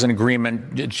 and there's an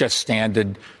agreement, just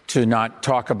standard, to not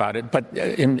talk about it. But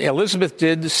Elizabeth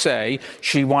did say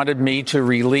she wanted me to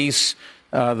release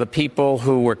the people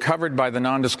who were covered by the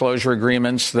non-disclosure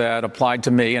agreements that applied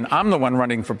to me. And I'm the one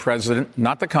running for president,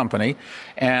 not the company.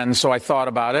 And so I thought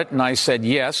about it, and I said,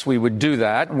 yes, we would do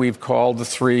that. And we've called the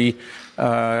 3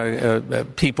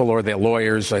 people, or their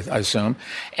lawyers, I assume.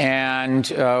 And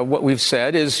what we've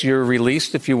said is, you're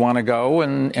released if you want to go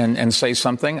and say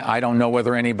something. I don't know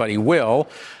whether anybody will.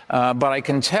 But I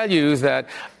can tell you that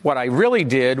what I really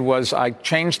did was I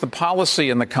changed the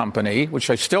policy in the company, which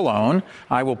I still own.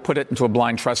 I will put it into a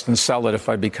blind trust and sell it if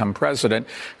I become president,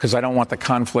 because I don't want the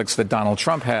conflicts that Donald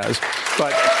Trump has.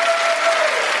 But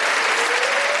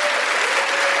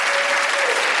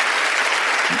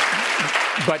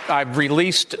But I've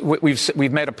released,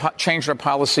 we've made changed our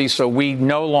policy so we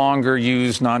no longer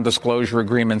use non-disclosure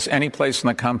agreements any place in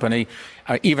the company,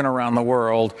 even around the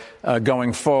world,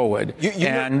 going forward.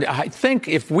 And I think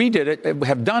if we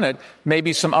have done it,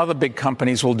 maybe some other big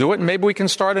companies will do it, and maybe we can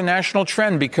start a national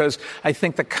trend, because I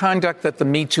think the conduct that the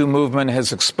Me Too movement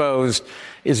has exposed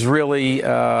is really,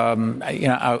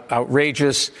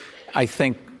 outrageous. I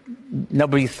think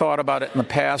nobody thought about it in the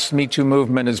past. Me Too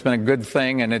movement has been a good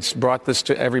thing, and it's brought this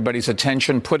to everybody's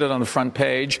attention, put it on the front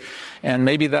page, and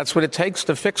maybe that's what it takes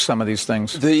to fix some of these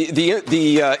things.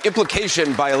 The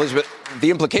implication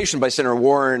by Senator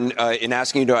Warren in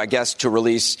asking you to, I guess, to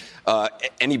release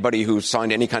anybody who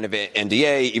signed any kind of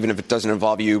NDA, even if it doesn't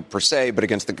involve you per se, but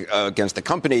against the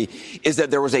company, is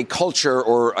that there was a culture,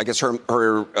 or I guess her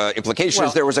implication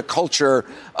is there was a culture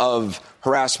of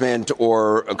harassment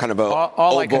or kind of a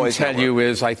all I can tell you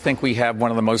is I think we have one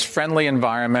of the most friendly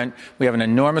environment. We have an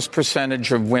enormous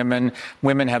percentage of women.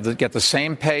 Women get the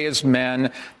same pay as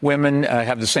men. Women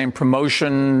have the same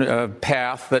promotion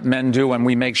path that men do, and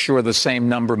we make sure the same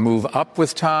number move up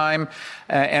with time.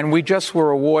 And we just were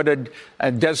awarded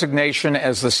a designation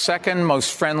as the second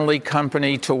most friendly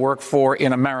company to work for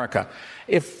in America.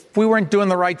 If we weren't doing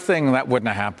the right thing, that wouldn't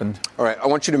have happened. All right. I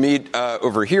want you to meet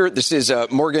over here. This is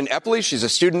Morgan Epley. She's a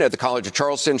student at the College of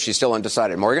Charleston. She's still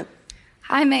undecided. Morgan?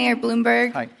 Hi, Mayor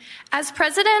Bloomberg. Hi. As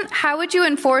president, how would you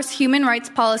enforce human rights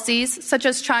policies such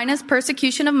as China's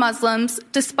persecution of Muslims,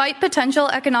 despite potential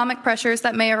economic pressures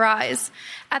that may arise?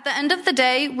 At the end of the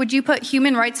day, would you put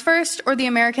human rights first or the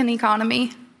American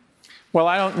economy? Well,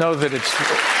 I don't know that it's...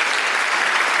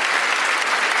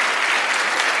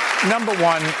 Number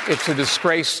one, it's a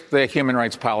disgrace, the human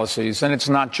rights policies, and it's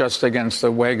not just against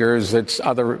the Uyghurs, it's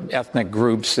other ethnic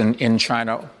groups in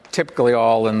China, typically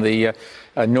all in the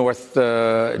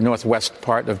northwest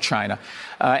part of China.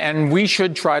 And we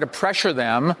should try to pressure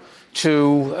them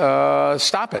to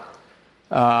stop it.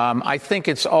 I think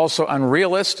it's also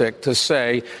unrealistic to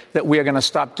say that we are going to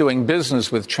stop doing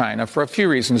business with China for a few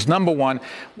reasons. Number one,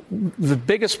 the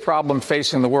biggest problem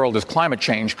facing the world is climate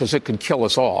change, because it could kill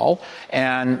us all.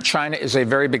 And China is a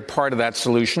very big part of that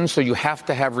solution. So you have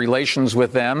to have relations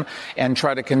with them and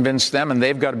try to convince them, and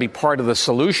they've got to be part of the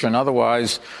solution.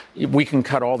 Otherwise, we can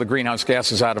cut all the greenhouse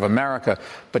gases out of America.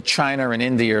 But China and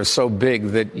India are so big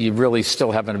that you really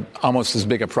still have almost as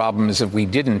big a problem as if we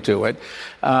didn't do it.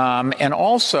 And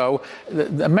also,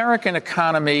 the American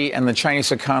economy and the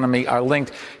Chinese economy are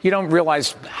linked. You don't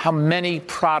realize how many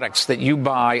products that you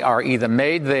buy are either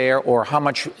made there, or how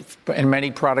much and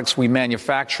many products we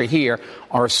manufacture here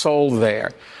are sold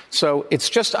there. So it's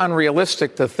just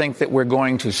unrealistic to think that we're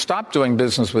going to stop doing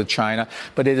business with China,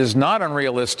 but it is not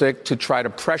unrealistic to try to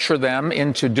pressure them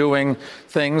into doing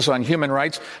things on human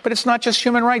rights. But it's not just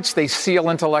human rights. They steal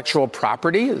intellectual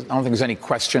property. I don't think there's any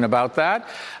question about that.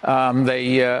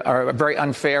 They are very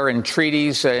unfair in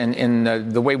treaties and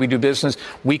in the way we do business.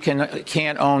 We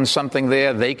can't own something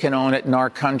there. They can own it in our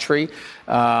country.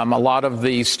 A lot of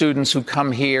the students who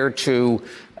come here to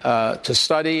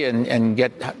study and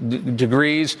get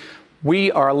degrees,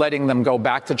 we are letting them go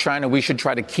back to China. We should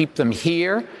try to keep them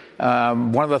here.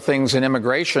 One of the things in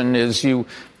immigration is you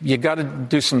got to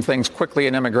do some things quickly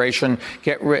in immigration.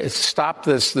 Stop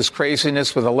this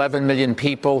craziness with 11 million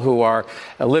people who are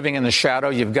living in the shadow.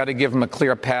 You've got to give them a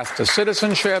clear path to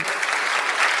citizenship.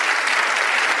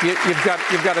 You've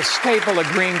got to staple a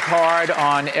green card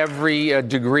on every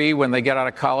degree when they get out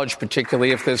of college, particularly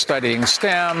if they're studying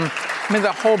STEM. I mean,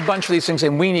 the whole bunch of these things.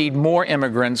 And we need more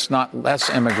immigrants, not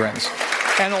less immigrants.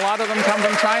 And a lot of them come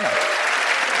from China.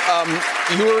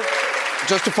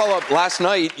 Just to follow up, last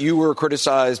night you were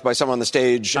criticized by someone on the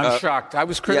stage. I'm shocked. I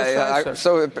was criticized.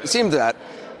 So it seemed that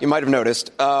you might have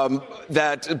noticed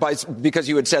because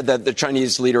you had said that the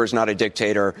Chinese leader is not a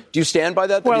dictator. Do you stand by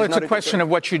that? Well, it's a question of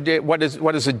what you did. What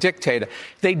is a dictator?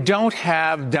 They don't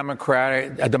have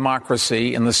a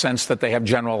democracy in the sense that they have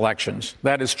general elections.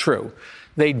 That is true.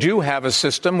 They do have a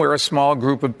system where a small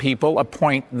group of people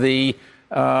appoint the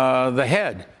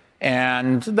head.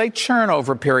 And they churn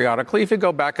over periodically. If you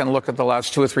go back and look at the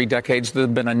last 2 or 3 decades, there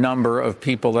have been a number of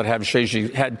people that have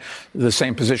had the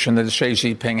same position that Xi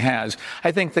Jinping has.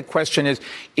 I think the question is,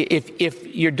 if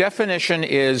your definition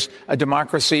is a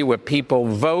democracy where people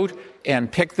vote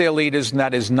and pick their leaders, and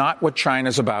that is not what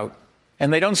China's about,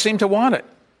 and they don't seem to want it.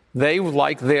 They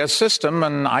like their system,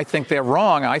 and I think they're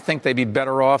wrong. I think they'd be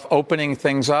better off opening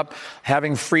things up,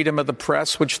 having freedom of the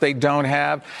press, which they don't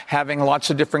have, having lots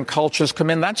of different cultures come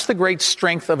in. That's the great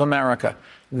strength of America.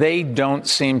 They don't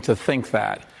seem to think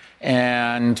that.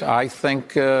 And I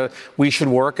think we should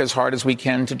work as hard as we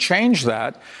can to change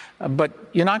that. But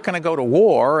you're not going to go to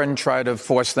war and try to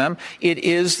force them. It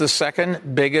is the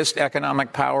second biggest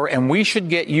economic power, and we should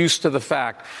get used to the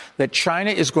fact that China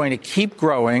is going to keep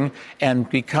growing and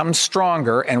become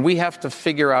stronger, and we have to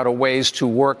figure out ways to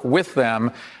work with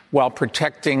them while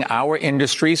protecting our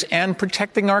industries and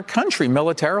protecting our country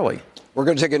militarily. We're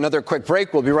going to take another quick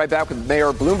break. We'll be right back with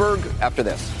Mayor Bloomberg after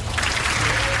this.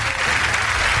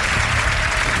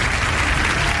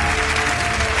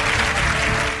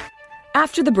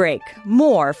 After the break,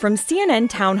 more from CNN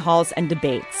town halls and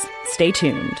debates. Stay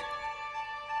tuned.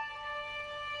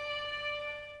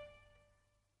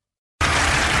 And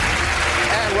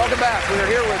welcome back. We are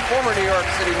here with former New York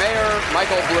City Mayor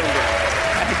Michael Bloomberg.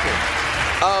 Thank you.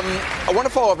 I want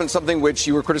to follow up on something which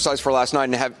you were criticized for last night,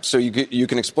 and so you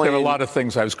can explain. There were a lot of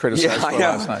things I was criticized for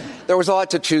last night. There was a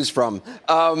lot to choose from.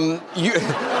 No,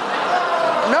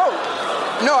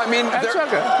 I mean, that's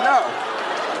okay. No.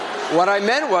 What I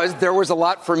meant was there was a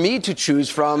lot for me to choose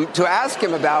from to ask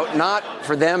him about, not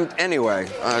for them anyway.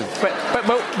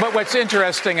 But what's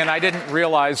interesting, and I didn't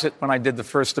realize it when I did the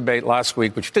first debate last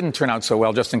week, which didn't turn out so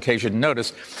well, just in case you didn't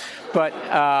notice, but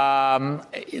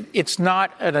it's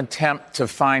not an attempt to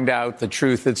find out the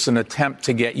truth. It's an attempt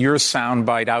to get your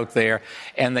soundbite out there,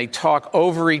 and they talk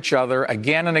over each other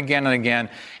again and again and again,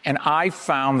 and I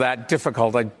found that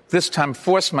difficult. I this time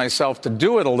forced myself to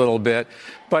do it a little bit,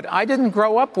 but I didn't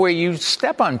grow up where you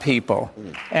step on people,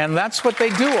 and that's what they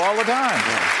do all the time.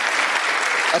 Yeah.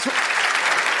 That's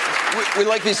what we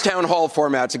like these town hall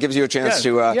formats. It gives you a chance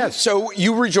to. Yes. So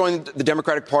you rejoined the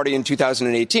Democratic Party in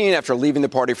 2018 after leaving the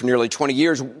party for nearly 20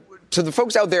 years. To the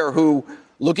folks out there who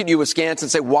look at you askance and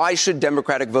say, why should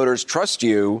Democratic voters trust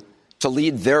you to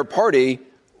lead their party?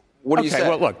 What do you say?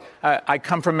 Well, look, I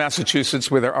come from Massachusetts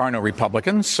where there are no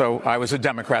Republicans, so I was a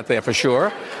Democrat there for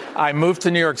sure. I moved to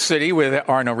New York City where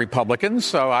there are no Republicans,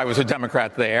 so I was a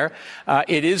Democrat there.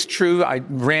 It is true I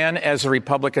ran as a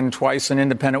Republican twice and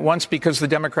independent once because the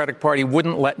Democratic Party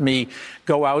wouldn't let me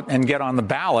go out and get on the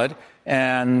ballot.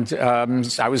 And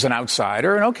I was an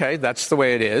outsider, and okay, that's the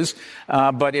way it is.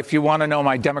 But if you want to know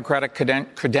my Democratic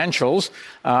credentials,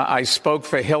 I spoke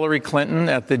for Hillary Clinton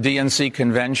at the DNC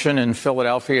convention in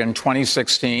Philadelphia in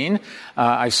 2016.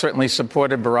 I certainly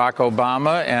supported Barack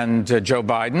Obama and Joe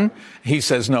Biden. He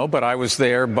says no, but I was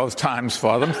there both times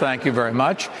for them. Thank you very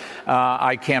much.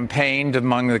 I campaigned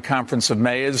among the Conference of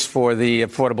Mayors for the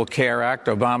Affordable Care Act,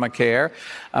 Obamacare.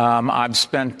 I've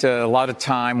spent a lot of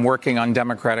time working on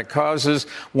Democratic causes,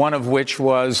 one of which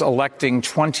was electing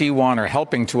 21 or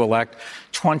helping to elect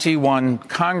 21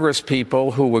 Congress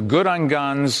people who were good on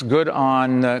guns, good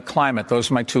on climate. Those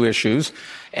are my two issues.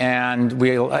 And we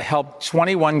helped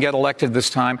 21 get elected this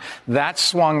time. That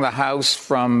swung the House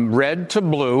from red to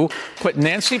blue, put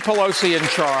Nancy Pelosi in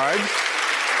charge,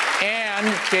 and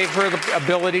gave her the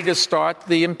ability to start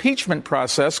the impeachment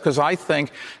process, because I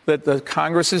think that the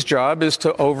Congress's job is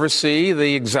to oversee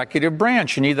the executive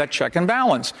branch. You need that check and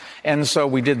balance. And so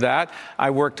we did that.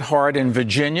 I worked hard in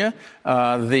Virginia.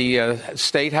 The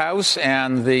State House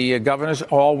and the governors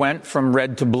all went from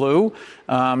red to blue.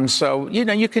 So,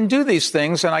 you can do these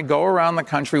things, and I go around the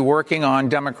country working on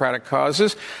Democratic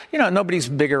causes. Nobody's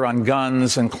bigger on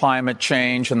guns and climate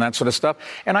change and that sort of stuff.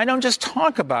 And I don't just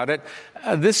talk about it.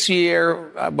 This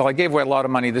year, I gave away a lot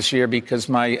of money this year because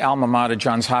my alma mater,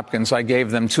 Johns Hopkins, I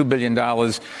gave them $2 billion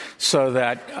so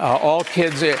that all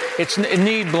kids, it's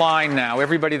need blind now.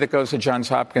 Everybody that goes to Johns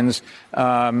Hopkins,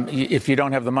 if you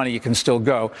don't have the money, you can still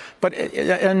go. But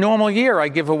in a normal year, I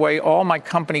give away all my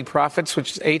company profits,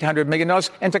 which is $800 million,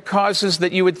 and to causes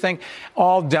that you would think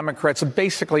all Democrats,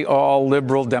 basically all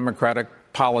liberal Democratic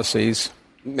policies.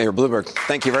 Mayor Bloomberg,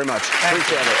 thank you very much.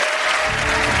 Appreciate it.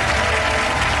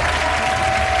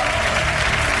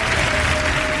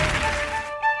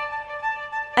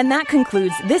 And that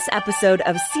concludes this episode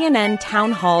of CNN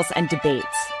Town Halls and Debates,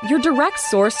 your direct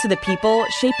source to the people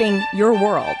shaping your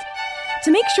world.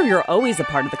 To make sure you're always a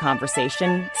part of the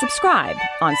conversation, subscribe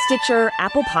on Stitcher,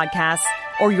 Apple Podcasts,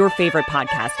 or your favorite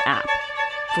podcast app.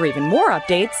 For even more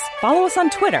updates, follow us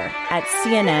on Twitter at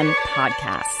CNN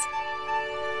Podcasts.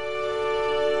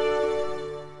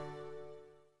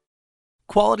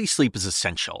 Quality sleep is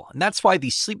essential, and that's why the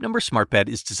Sleep Number Smart Bed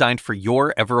is designed for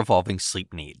your ever-evolving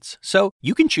sleep needs. So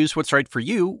you can choose what's right for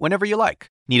you whenever you like.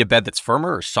 Need a bed that's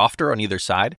firmer or softer on either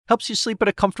side? Helps you sleep at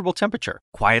a comfortable temperature.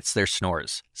 Quiets their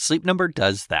snores. Sleep Number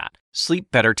does that. Sleep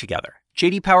better together.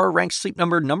 JD Power ranks Sleep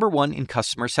Number number 1 in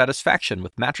customer satisfaction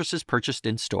with mattresses purchased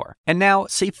in-store. And now,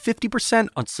 save 50%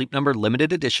 on Sleep Number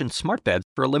limited edition smart beds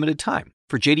for a limited time.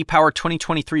 For JD Power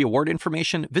 2023 award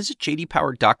information, visit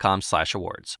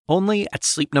jdpower.com/awards. Only at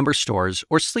Sleep Number stores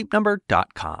or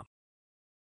sleepnumber.com.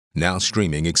 Now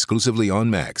streaming exclusively on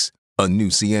Max, a new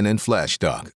CNN flash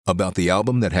doc about the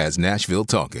album that has Nashville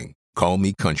talking, Call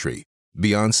Me Country.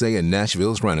 Beyoncé and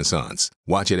Nashville's Renaissance.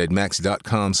 Watch it at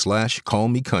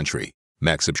max.com/callmecountry.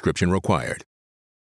 Max subscription required.